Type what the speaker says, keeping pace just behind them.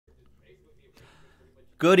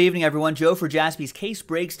Good evening, everyone. Joe for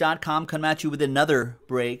JaspysCaseBreaks.com coming at you with another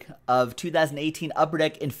break of 2018 Upper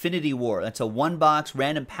Deck Infinity War. That's a one-box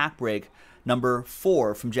random pack break, number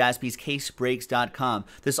 4 from JaspysCaseBreaks.com.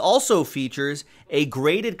 This also features a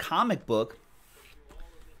graded comic book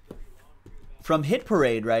from Hit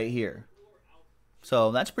Parade right here.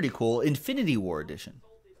 So that's pretty cool. Infinity War edition.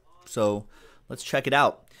 So let's check it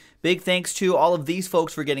out. Big thanks to all of these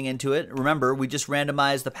folks for getting into it. Remember, we just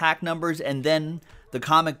randomized the pack numbers and then the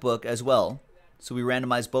comic book as well. So we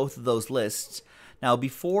randomized both of those lists. Now,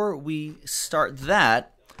 before we start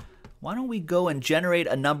that, why don't we go and generate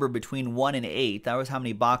a number between 1 and 8. That was how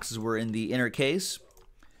many boxes were in the inner case.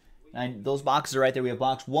 And those boxes are right there. We have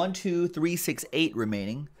box 1, 2, 3, 6, 8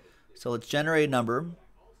 remaining. So let's generate a number. And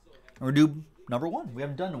we'll do number 1. We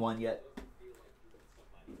haven't done 1 yet.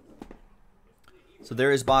 So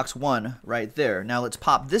there is box 1 right there. Now let's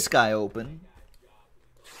pop this guy open.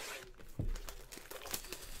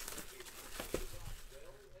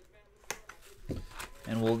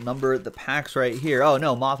 And we'll number the packs right here. Oh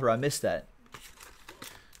no, Mothra, I missed that.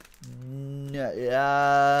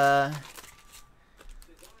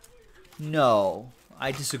 No,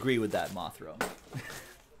 I disagree with that, Mothra.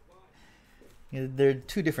 They're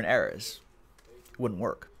two different eras. It wouldn't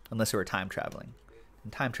work unless they were time traveling.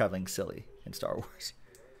 And time traveling's silly in Star Wars.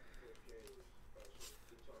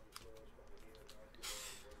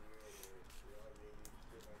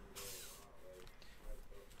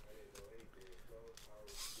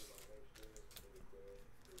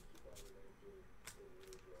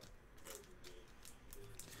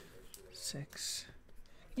 Six.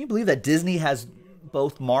 Can you believe that Disney has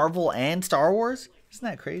both Marvel and Star Wars? Isn't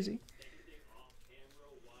that crazy?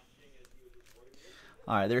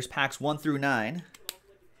 All right, there's packs 1 through 9.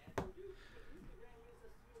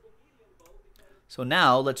 So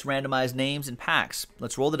now let's randomize names and packs.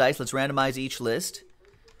 Let's roll the dice. Let's randomize each list.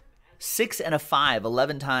 6 and a 5,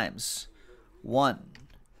 11 times. 1,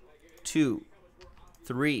 2,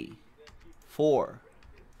 3, 4,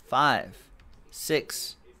 5,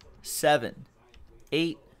 6, 7,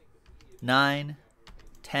 8, 9,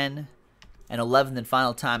 10, and 11th and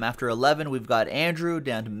final time. After 11, we've got Andrew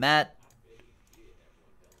down to Matt.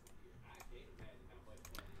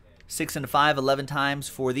 6 and a 5, 11 times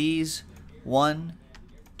for these. 1,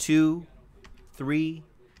 2, 3,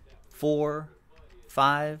 4,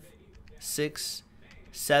 5, 6,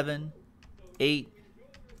 7, 8,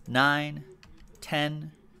 9,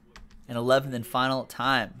 10, and 11th and final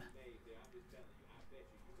time.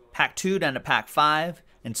 Pack 2 down to pack 5,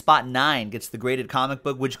 and spot 9 gets the graded comic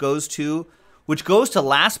book, which goes to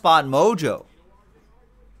Last Spot Mojo.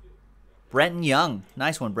 Brenton Young.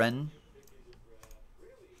 Nice one, Brenton.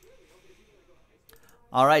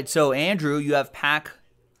 All right, so Andrew, you have pack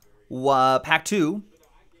 2.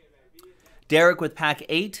 Derek with pack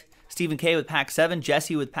 8. Stephen K with pack 7.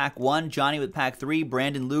 Jesse with pack 1. Johnny with pack 3.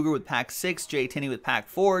 Brandon Luger with pack 6. Jay Tinney with pack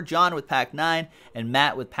 4. John with pack 9. And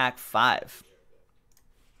Matt with pack 5.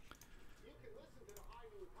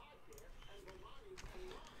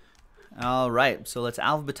 All right, so let's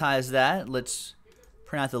alphabetize that. Let's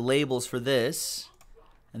print out the labels for this.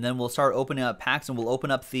 And then we'll start opening up packs, and we'll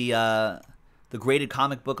open up the graded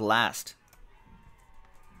comic book last.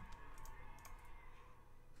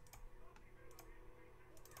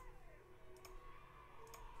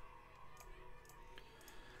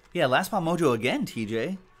 Yeah, Last Spot Mojo again,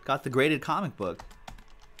 TJ. Got the graded comic book.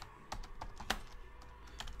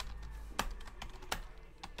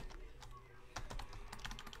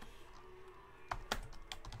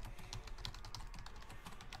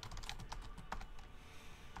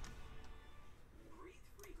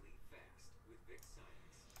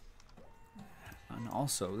 And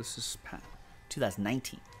also, this is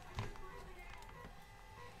 2019.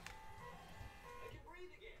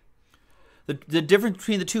 The difference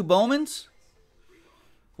between the two Bowmans?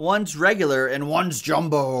 One's regular and one's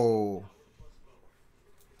jumbo.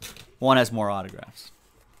 One has more autographs.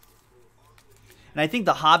 And I think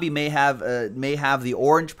the hobby may have the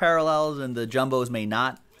orange parallels and the jumbos may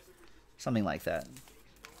not. Something like that.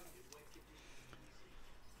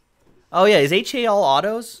 Oh yeah, is HA all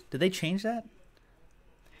autos? Did they change that?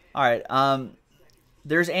 All right,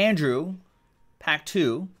 there's Andrew, pack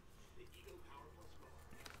 2.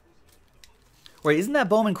 Wait, isn't that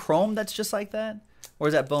Bowman Chrome that's just like that? Or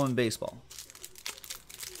is that Bowman Baseball?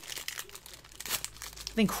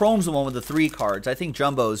 I think Chrome's the one with the 3 cards. I think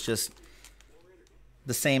Jumbo's just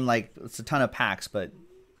the same, like, it's a ton of packs, but...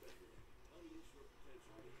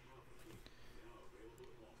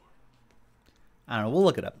 I don't know, we'll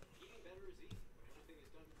look it up.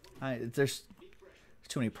 There's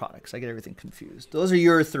too many products. I get everything confused. Those are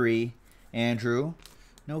your 3, Andrew.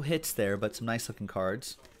 No hits there, but some nice looking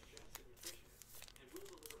cards.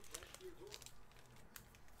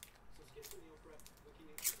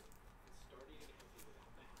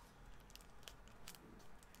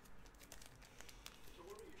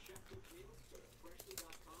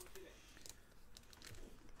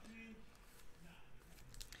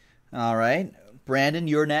 All right, Brandon,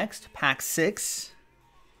 you're next. Pack 6,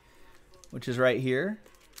 which is right here.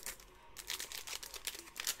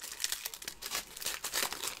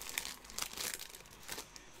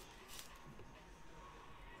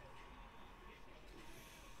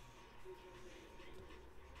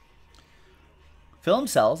 Film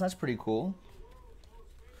cells, that's pretty cool.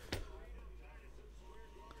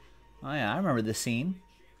 Oh yeah, I remember this scene.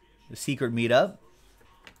 The secret meetup.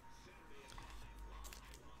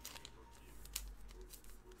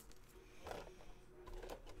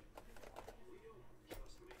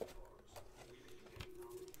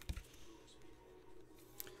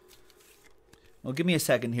 Well, give me a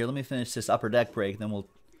second here. Let me finish this upper deck break, then we'll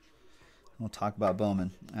talk about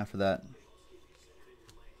Bowman after that.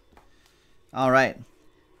 All right.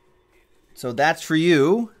 So that's for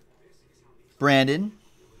you, Brandon.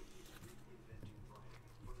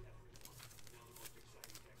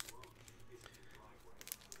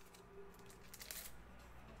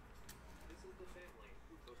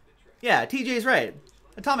 Yeah, TJ's right.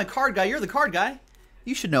 Atomic Card Guy, you're the card guy.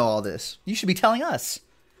 You should know all this. You should be telling us.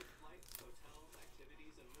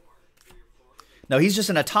 No, he's just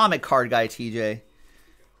an atomic card guy, TJ.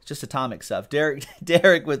 It's just atomic stuff.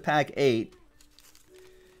 Derek with pack 8.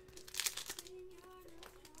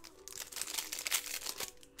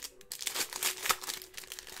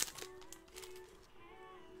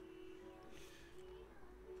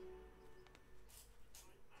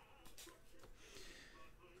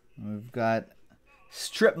 We've got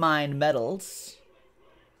Strip Mine Metals.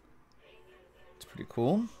 It's pretty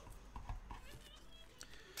cool.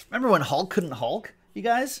 Remember when Hulk couldn't Hulk, you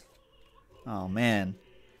guys? Oh, man.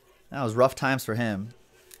 That was rough times for him.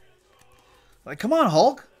 Like, come on,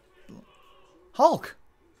 Hulk. Hulk.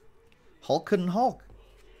 Hulk couldn't Hulk.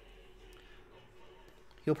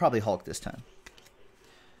 He'll probably Hulk this time.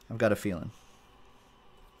 I've got a feeling.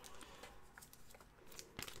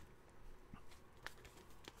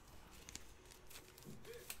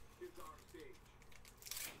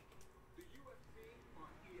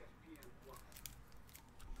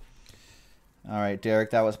 All right,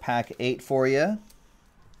 Derek, that was pack 8 for you.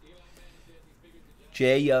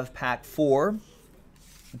 Jay, you have pack 4,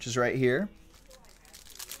 which is right here.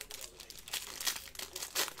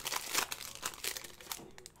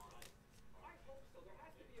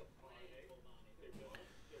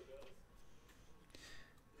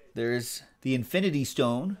 There's the Infinity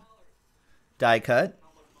Stone die cut.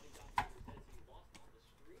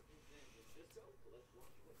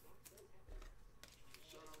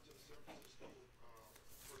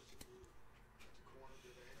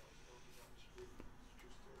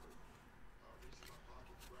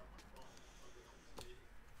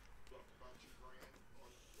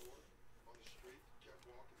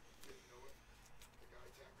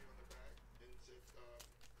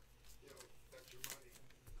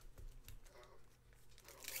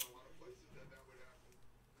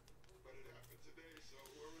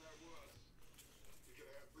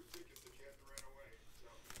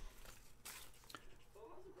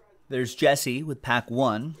 There's Jesse with pack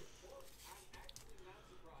 1.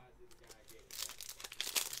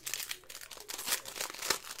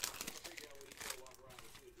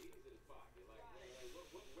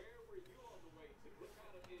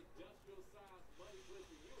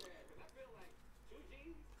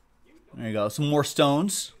 There you go. Some more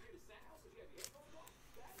stones.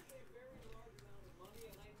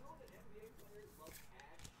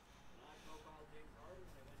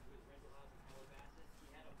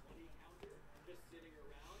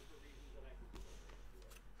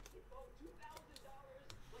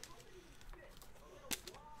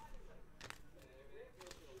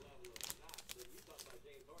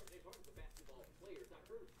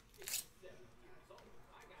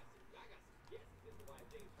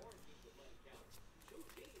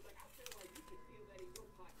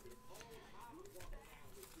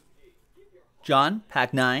 John,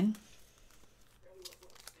 pack 9.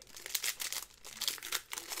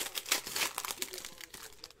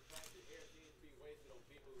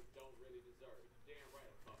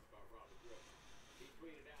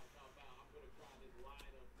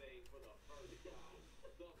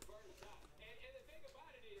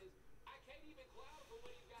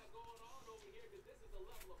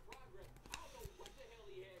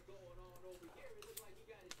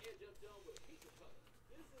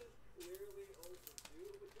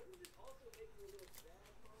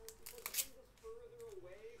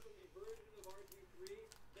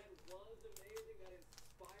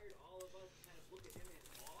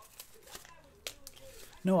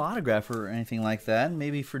 No autograph or anything like that.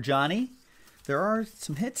 Maybe for Johnny. There are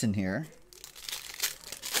some hits in here.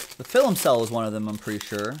 The film cell is one of them, I'm pretty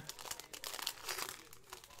sure.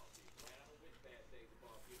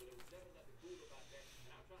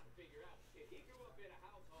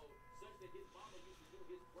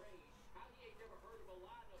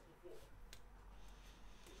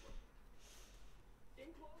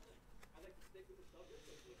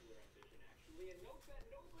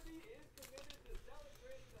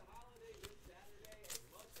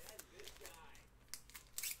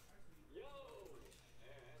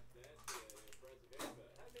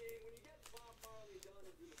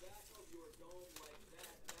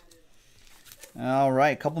 All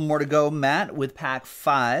right, a couple more to go, Matt, with pack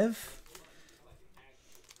 5.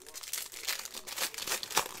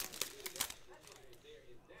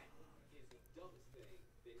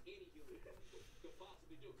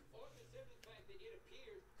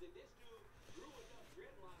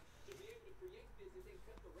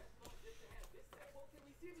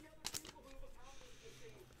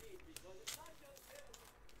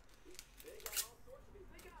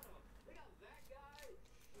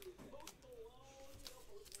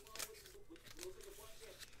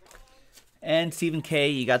 And Stephen K.,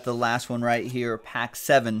 you got the last one right here, pack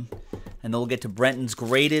 7. And then we'll get to Brenton's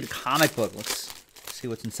graded comic book. Let's see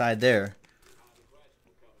what's inside there.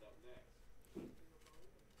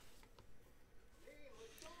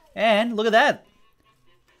 And look at that.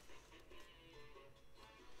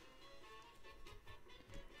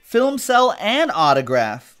 Film cell and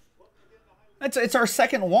autograph. It's our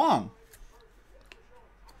second Wong.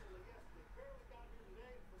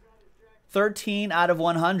 13 out of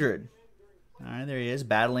 100. All right, there he is,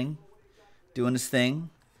 battling, doing his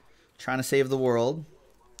thing, trying to save the world.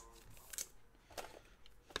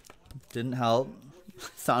 Didn't help.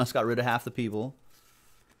 Thanos got rid of half the people.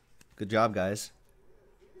 Good job, guys.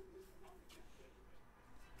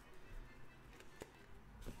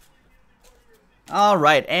 All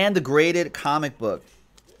right, and the graded comic book.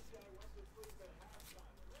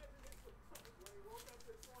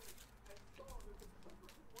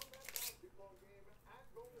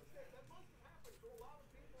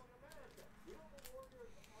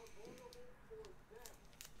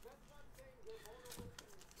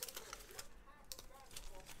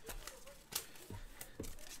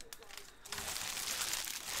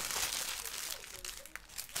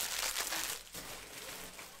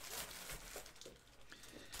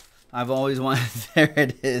 I've always wanted. There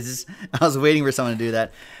it is. I was waiting for someone to do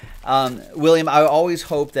that. William, I always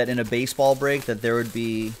hoped that in a baseball break that there would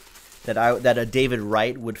be that a David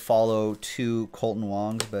Wright would follow 2 Colton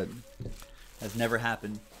Wongs, but that's never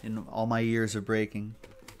happened in all my years of breaking.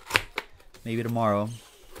 Maybe tomorrow.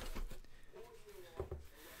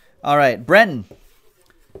 All right, Brenton.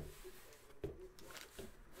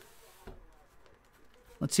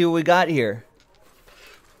 Let's see what we got here.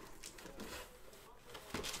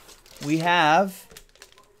 We have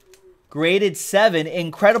graded 7,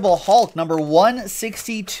 Incredible Hulk, number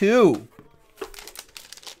 162.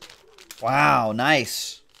 Wow,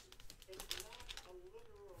 nice.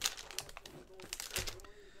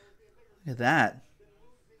 Look at that.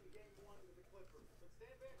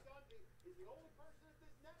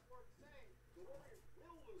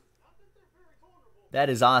 That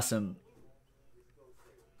is awesome.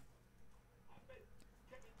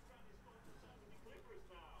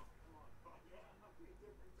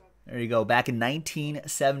 There you go. Back in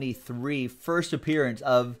 1973, first appearance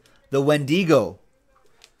of the Wendigo.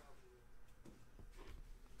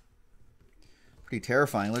 Pretty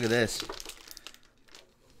terrifying. Look at this.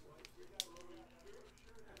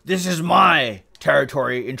 This is my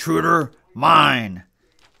territory, intruder. Mine.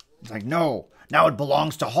 It's like, no. Now it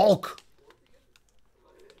belongs to Hulk.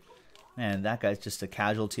 Man, that guy's just a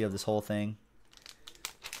casualty of this whole thing.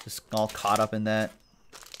 Just all caught up in that.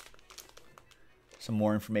 Some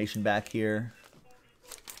more information back here.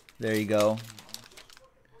 There you go.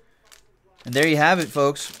 And there you have it,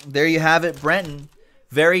 folks. There you have it, Brenton.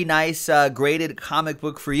 Very nice graded comic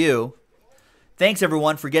book for you. Thanks,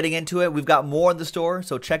 everyone, for getting into it. We've got more in the store,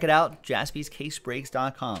 so check it out,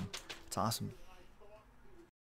 jaspyscasebreaks.com. It's awesome.